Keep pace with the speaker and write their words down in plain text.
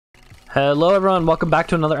Hello everyone, welcome back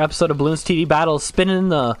to another episode of Balloons TD Battles, spinning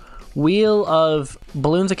the wheel of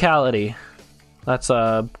Balloonsicality. That's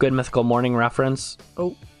a good mythical morning reference.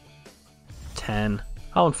 Oh, 10.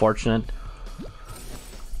 How unfortunate.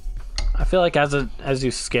 I feel like as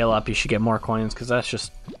you scale up, you should get more coins, because that's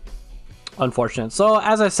just unfortunate. So,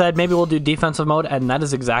 as I said, maybe we'll do defensive mode, and that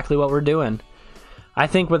is exactly what we're doing. I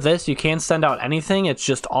think with this, you can't send out anything, it's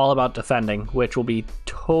just all about defending, which will be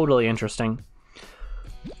totally interesting.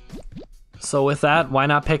 So with that, why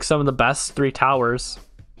not pick some of the best 3 towers?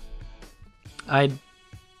 I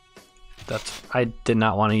did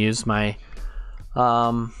not want to use my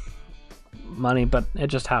money, but it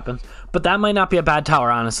just happens. But that might not be a bad tower,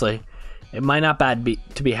 honestly. It might not be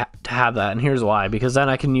to have that, and here's why. Because then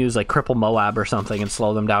I can use like Cripple Moab or something and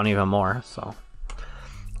slow them down even more. So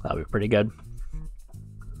that'll be pretty good.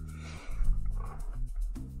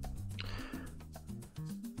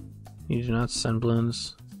 You do not send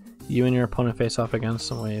balloons. You and your opponent face off against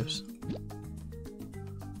some waves.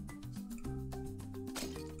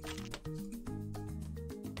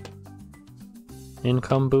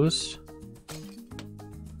 Income boost.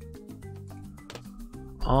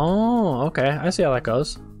 Oh, okay. I see how that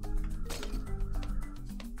goes.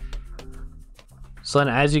 So then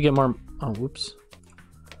as you get more... Oh, whoops.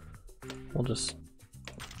 We'll just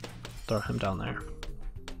throw him down there.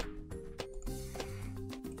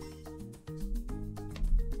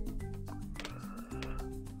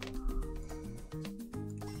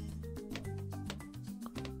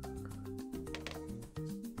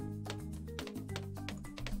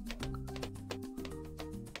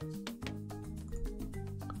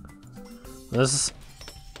 This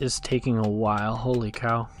is taking a while, holy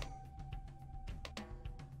cow.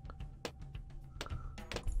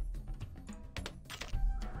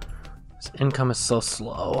 This income is so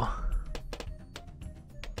slow.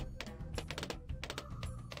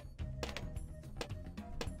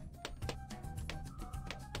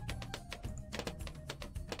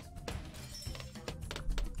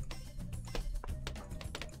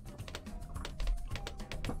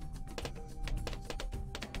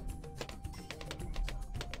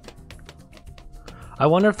 I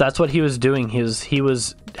wonder if that's what he was doing. He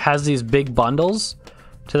has these big bundles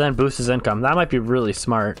to then boost his income. That might be really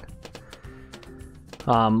smart.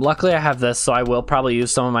 Luckily I have this, so I will probably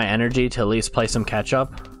use some of my energy to at least play some catch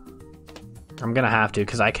up. I'm gonna have to,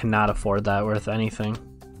 because I cannot afford that worth anything.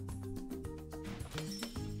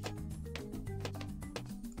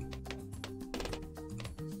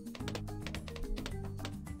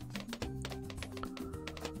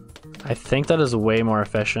 I think that is way more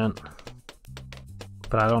efficient,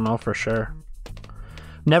 but I don't know for sure.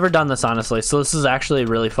 Never done this, honestly, so this is actually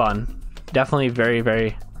really fun. Definitely very,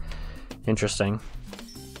 very interesting.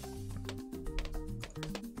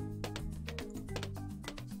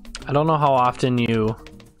 I don't know how often you...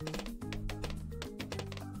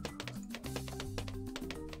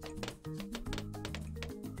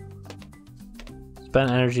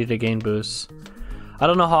 spend energy to gain boosts. I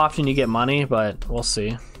don't know how often you get money, but we'll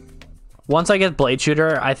see. Once I get Blade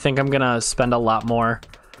Shooter, I think I'm gonna spend a lot more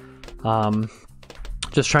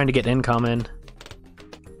just trying to get income in.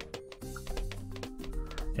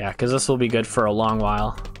 Yeah, because this will be good for a long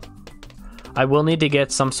while. I will need to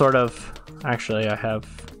get some sort of... Actually, I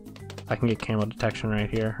can get camo detection right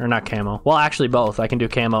here. Or not camo. Well, actually both. I can do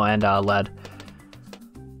camo and lead.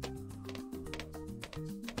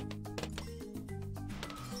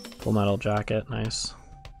 Full metal jacket, nice.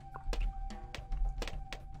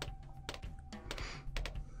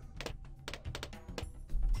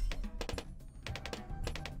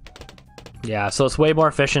 Yeah, so it's way more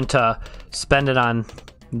efficient to spend it on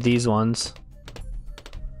these ones.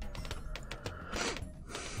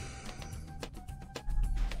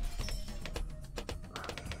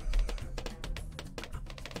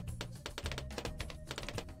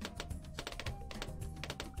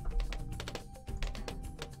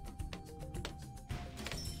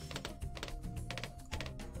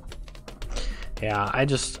 Yeah,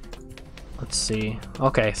 let's see.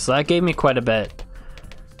 Okay, so that gave me quite a bit.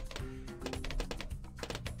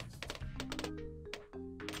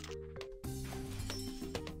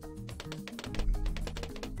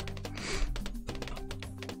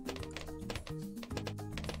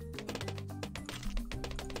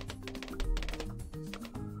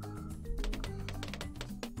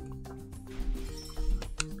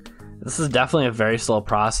 This is definitely a very slow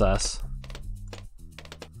process.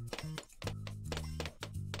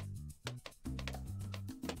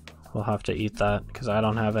 We'll have to eat that because I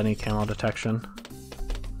don't have any camo detection.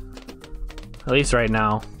 At least right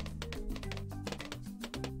now.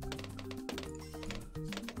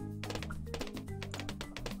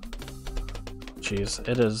 Jeez,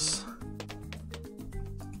 it is.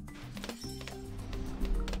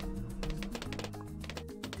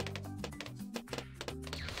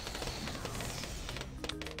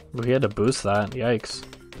 We had to boost that. Yikes.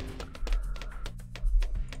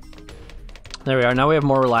 There we are. Now we have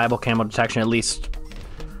more reliable camo detection, at least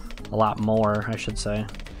a lot more, I should say.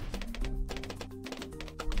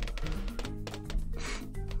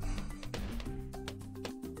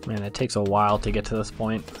 Man, it takes a while to get to this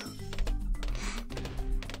point.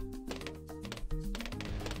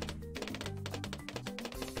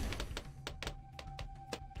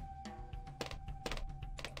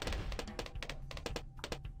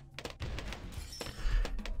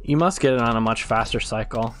 You must get it on a much faster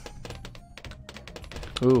cycle.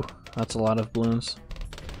 Ooh, that's a lot of balloons.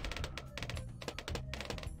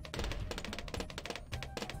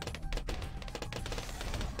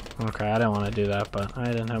 Okay, I didn't want to do that, but I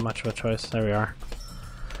didn't have much of a choice. There we are.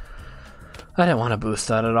 I didn't want to boost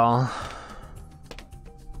that at all.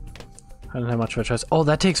 I didn't have much of a choice. Oh,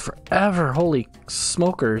 that takes forever. Holy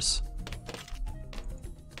smokers.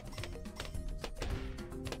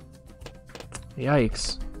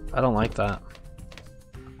 Yikes. I don't like that.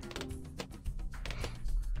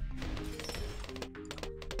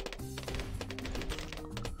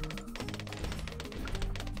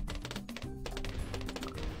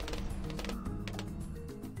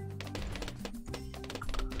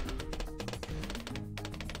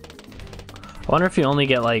 I wonder if you only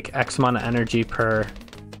get like X amount of energy per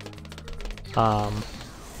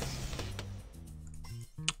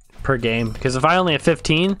game, because if I only have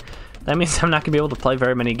 15, that means I'm not gonna be able to play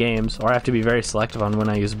very many games, or I have to be very selective on when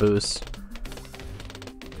I use boosts.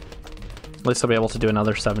 At least I'll be able to do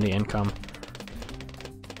another 70 income.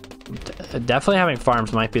 Definitely having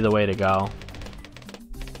farms might be the way to go.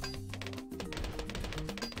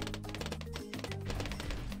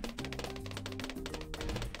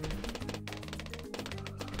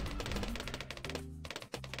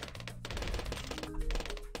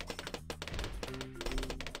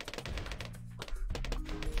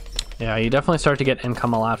 Yeah, you definitely start to get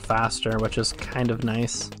income a lot faster, which is kind of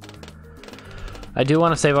nice. I do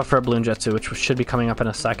want to save up for a balloon jetsu, which should be coming up in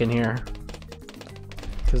a second here,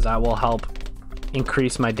 because that will help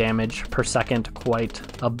increase my damage per second quite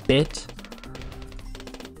a bit.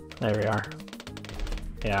 There we are.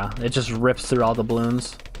 Yeah, it just rips through all the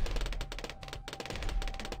balloons.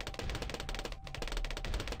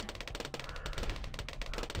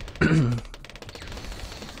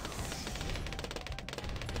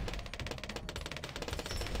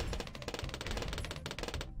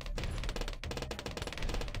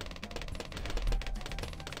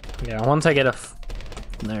 Yeah, once I get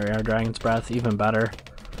there we are, Dragon's Breath, even better.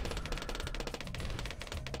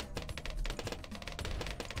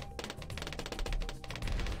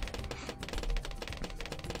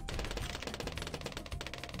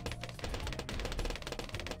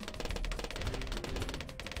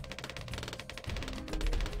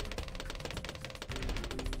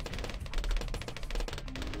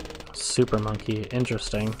 Super Monkey,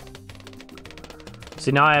 interesting.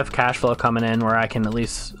 See, now I have cash flow coming in where I can at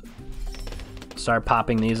least start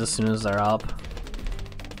popping these as soon as they're up.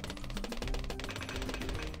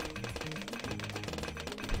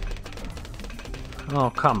 Oh,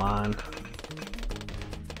 come on.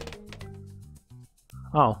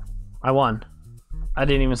 Oh, I won. I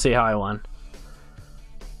didn't even see how I won.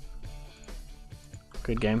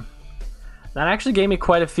 Good game. That actually gave me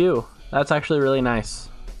quite a few. That's actually really nice.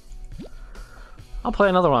 I'll play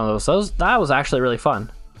another one of those. That was actually really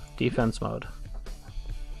fun. Defense mode.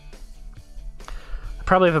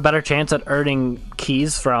 Probably have a better chance at earning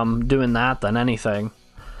keys from doing that than anything.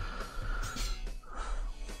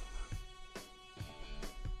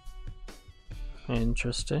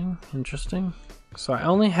 Interesting, interesting. So I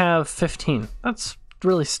only have 15. That's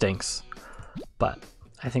really stinks, but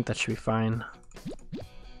I think that should be fine.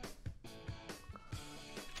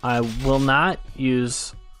 I will not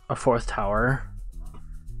use a fourth tower,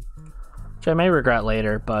 which I may regret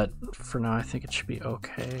later, but for now I think it should be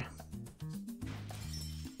okay.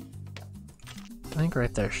 I think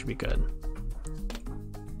right there should be good.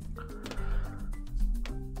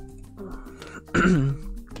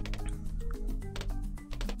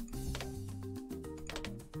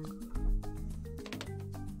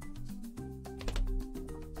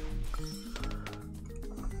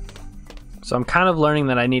 So I'm kind of learning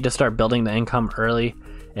that I need to start building the income early.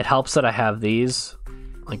 It helps that I have these,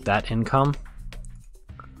 like that income.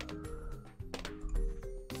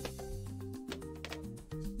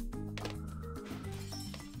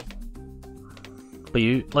 But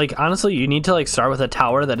you, like, honestly, you need to like start with a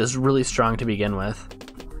tower that is really strong to begin with.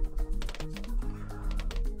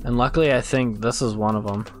 And luckily, I think this is one of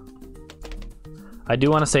them. I do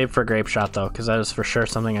want to save for Grape Shot, though, because that is for sure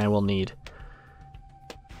something I will need.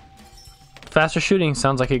 Faster shooting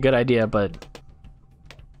sounds like a good idea, but...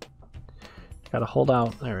 gotta hold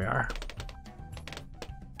out. There we are.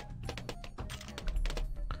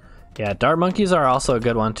 Yeah, Dart Monkeys are also a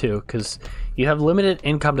good one, too, because you have limited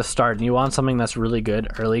income to start, and you want something that's really good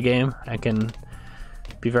early game and can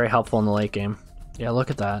be very helpful in the late game. Yeah, look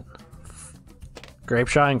at that. Grape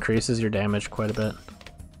Shot increases your damage quite a bit.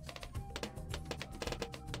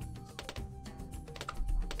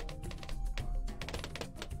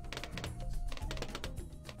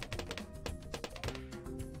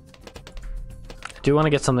 I do want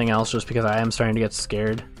to get something else just because I am starting to get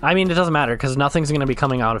scared. I mean, it doesn't matter because nothing's going to be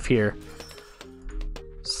coming out of here.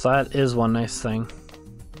 So that is one nice thing.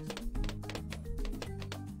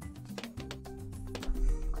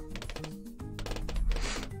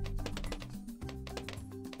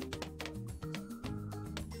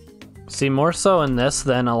 See, more so in this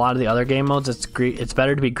than a lot of the other game modes, it's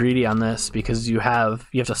better to be greedy on this because you have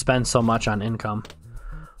to spend so much on income.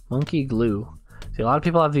 Monkey glue. See, a lot of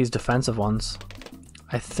people have these defensive ones.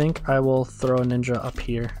 I think I will throw a ninja up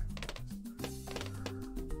here.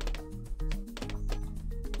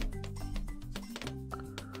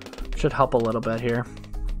 Should help a little bit here.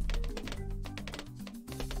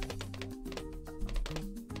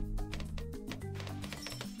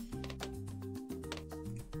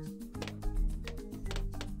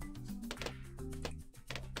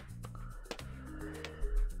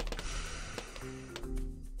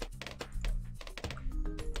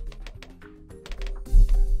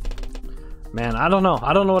 Man, I don't know.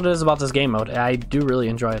 I don't know what it is about this game mode. I do really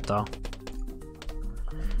enjoy it, though.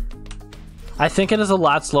 I think it is a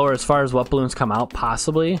lot slower as far as what balloons come out,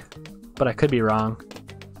 possibly, but I could be wrong.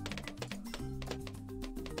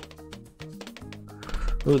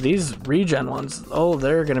 Ooh, these regen ones. Oh,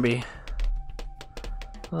 they're gonna be...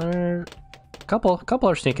 a couple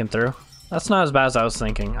are sneaking through. That's not as bad as I was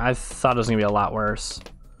thinking. I thought it was gonna be a lot worse.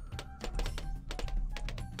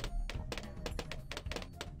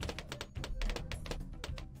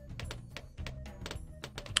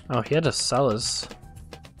 Oh, he had to sell his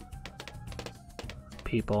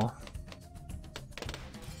people.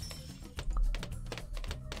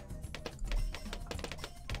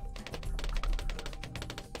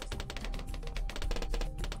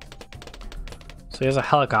 So he has a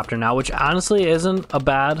helicopter now, which honestly isn't a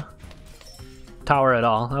bad tower at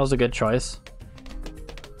all. That was a good choice.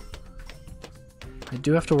 I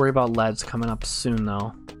do have to worry about leads coming up soon,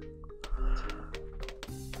 though.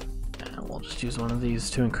 Just use one of these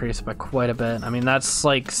to increase it by quite a bit. I mean, that's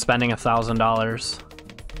like spending $1,000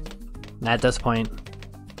 at this point.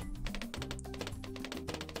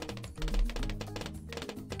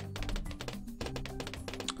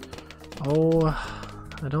 Oh,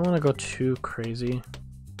 I don't want to go too crazy.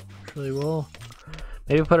 Actually, will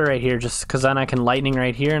maybe put it right here, just because then I can lightning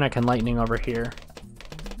right here and I can lightning over here.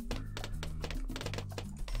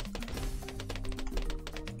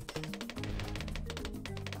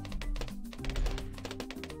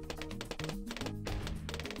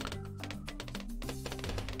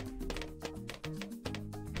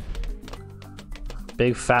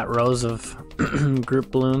 Big fat rows of group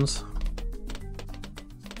balloons.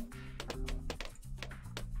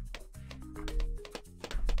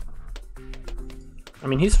 I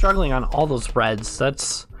mean, he's struggling on all those reds.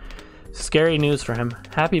 That's scary news for him.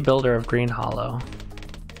 Happy builder of Green Hollow.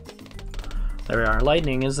 There we are.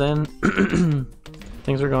 Lightning is in.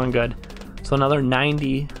 Things are going good. So another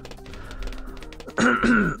 90.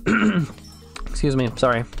 Excuse me.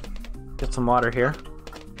 Sorry. Get some water here.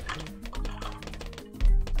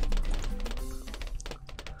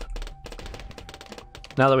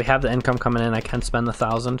 Now that we have the income coming in, I can spend the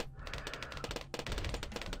 1,000.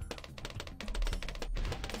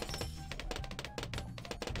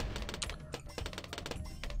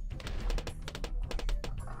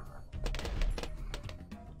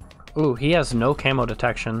 Ooh, he has no camo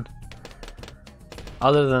detection.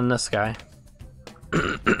 Other than this guy.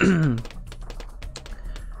 It's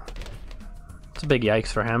a big yikes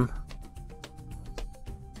for him.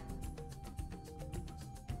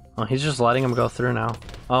 Oh, he's just letting him go through now.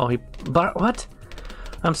 Oh, but what?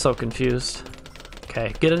 I'm so confused.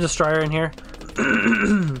 Okay, get a destroyer in here.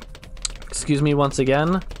 Excuse me once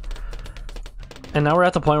again. And now we're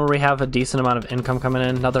at the point where we have a decent amount of income coming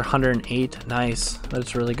in. Another 108. Nice.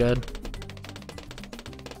 That's really good.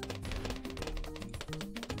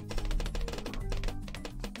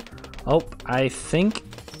 Oh, I think...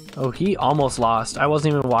 Oh, he almost lost. I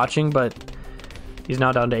wasn't even watching, but he's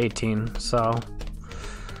now down to 18, so...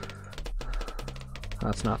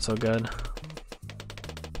 That's not so good.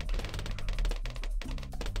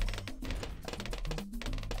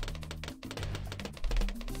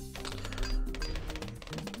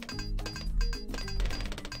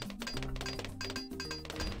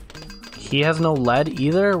 He has no lead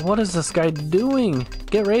either? What is this guy doing?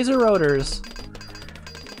 Get razor rotors.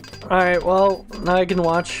 Alright, well, now I can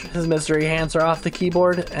watch his mystery answer off the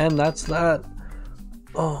keyboard, and that's that.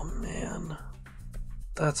 Oh man.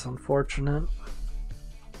 That's unfortunate.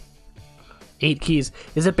 8 keys.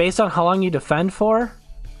 Is it based on how long you defend for?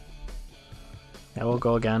 Yeah, we'll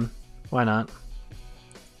go again. Why not?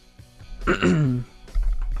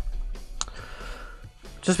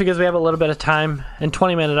 Just because we have a little bit of time, and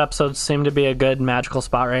 20-minute episodes seem to be a good magical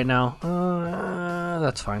spot right now.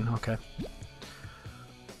 That's fine, okay.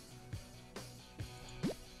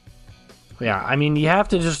 Yeah, I mean, you have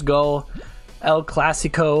to just go El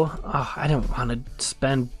Clasico. Oh, I didn't want to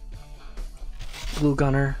spend Glue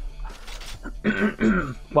Gunner.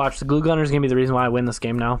 Watch, the Glue Gunner is going to be the reason why I win this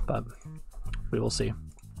game now, but we will see.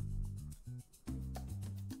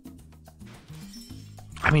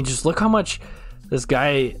 I mean, just look how much this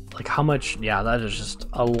guy, like how much, yeah, that is just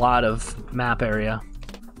a lot of map area.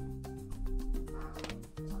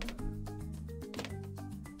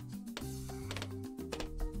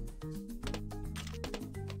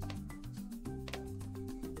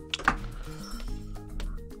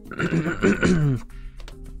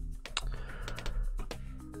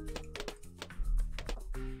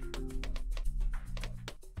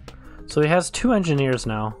 So he has 2 engineers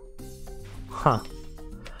now. Huh.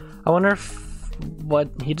 I wonder if what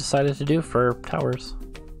he decided to do for towers.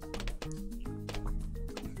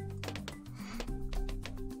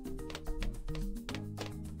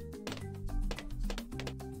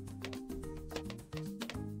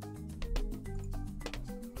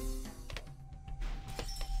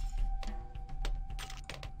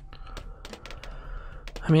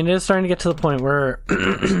 I mean, it is starting to get to the point where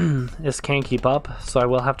this can't keep up, so I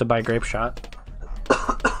will have to buy Grape Shot.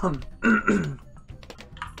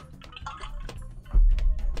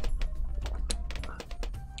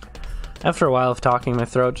 After a while of talking, my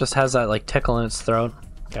throat just has that like tickle in its throat.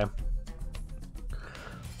 Okay.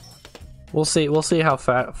 We'll see how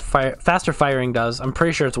faster firing does. I'm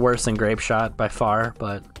pretty sure it's worse than Grape Shot by far,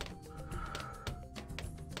 but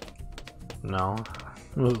no.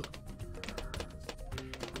 Ooh.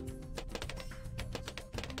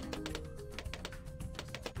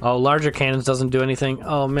 Oh, larger cannons doesn't do anything.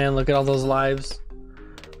 Oh man, look at all those lives.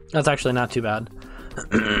 That's actually not too bad.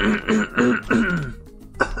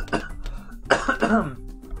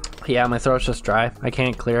 Yeah, my throat's just dry. I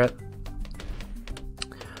can't clear it.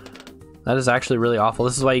 That is actually really awful.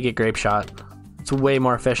 This is why you get Grape Shot. It's way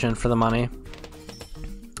more efficient for the money.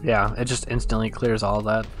 Yeah, it just instantly clears all of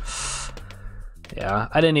that. Yeah,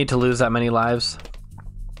 I didn't need to lose that many lives.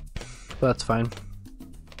 But that's fine.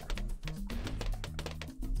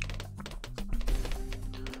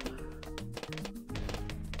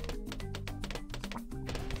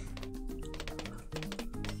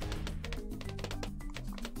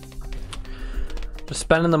 Just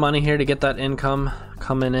spending the money here to get that income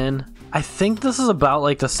coming in. I think this is about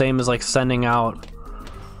like the same as like sending out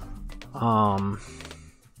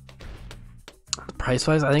price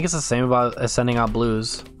wise. I think it's the same about as sending out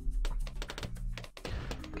blues,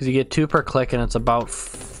 because you get 2 per click and it's about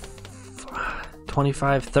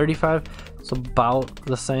 25, 35. It's about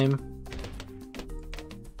the same.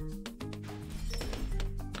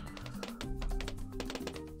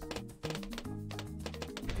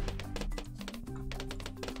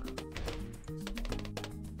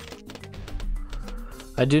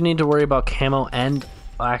 I do need to worry about camo and...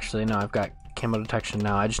 Actually, no, I've got camo detection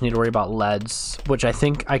now. I just need to worry about leads, which I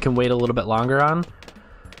think I can wait a little bit longer on.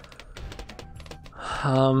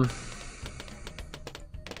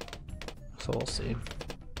 So we'll see.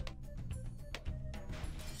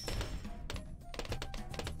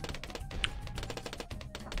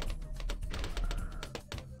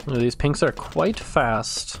 Ooh, these pinks are quite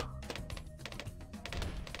fast.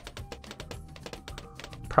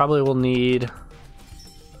 Probably will need...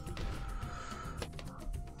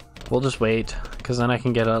 We'll just wait, because then I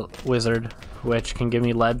can get a wizard, which can give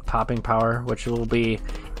me lead popping power, which will be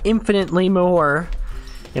infinitely more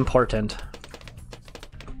important.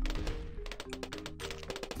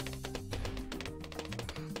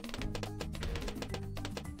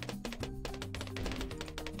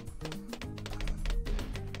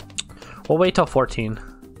 We'll wait till 14.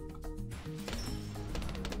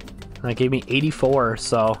 That gave me 84,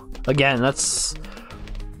 so again, that's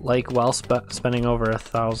like well spending over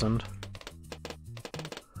 1,000.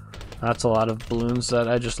 That's a lot of balloons that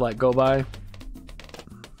I just let go by.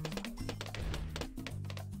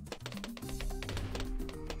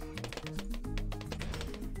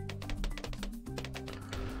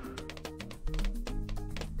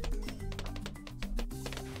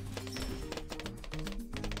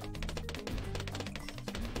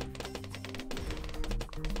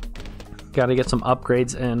 Gotta get some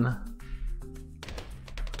upgrades in.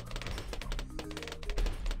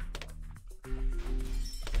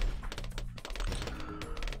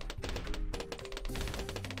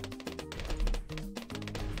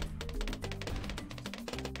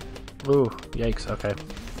 Ooh, yikes, okay.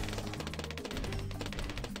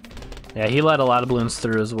 Yeah, he let a lot of balloons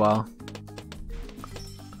through as well.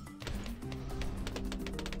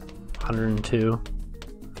 102.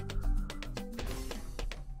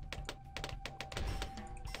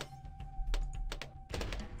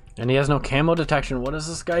 And he has no camo detection. What is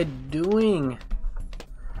this guy doing?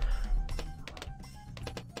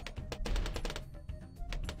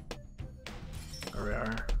 There we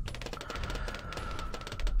are.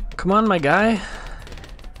 Come on, my guy.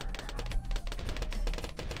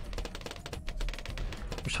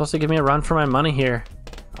 You're supposed to give me a run for my money here.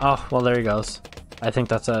 Oh, well, there he goes. I think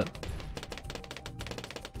that's it.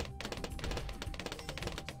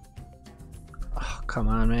 Oh, come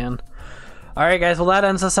on, man. Alright, guys. Well, that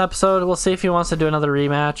ends this episode. We'll see if he wants to do another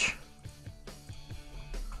rematch.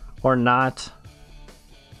 Or not.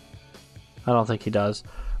 I don't think he does.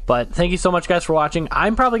 But thank you so much, guys, for watching.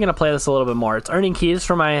 I'm probably going to play this a little bit more. It's earning keys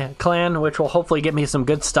for my clan, which will hopefully get me some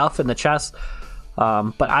good stuff in the chest.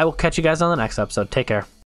 But I will catch you guys on the next episode. Take care.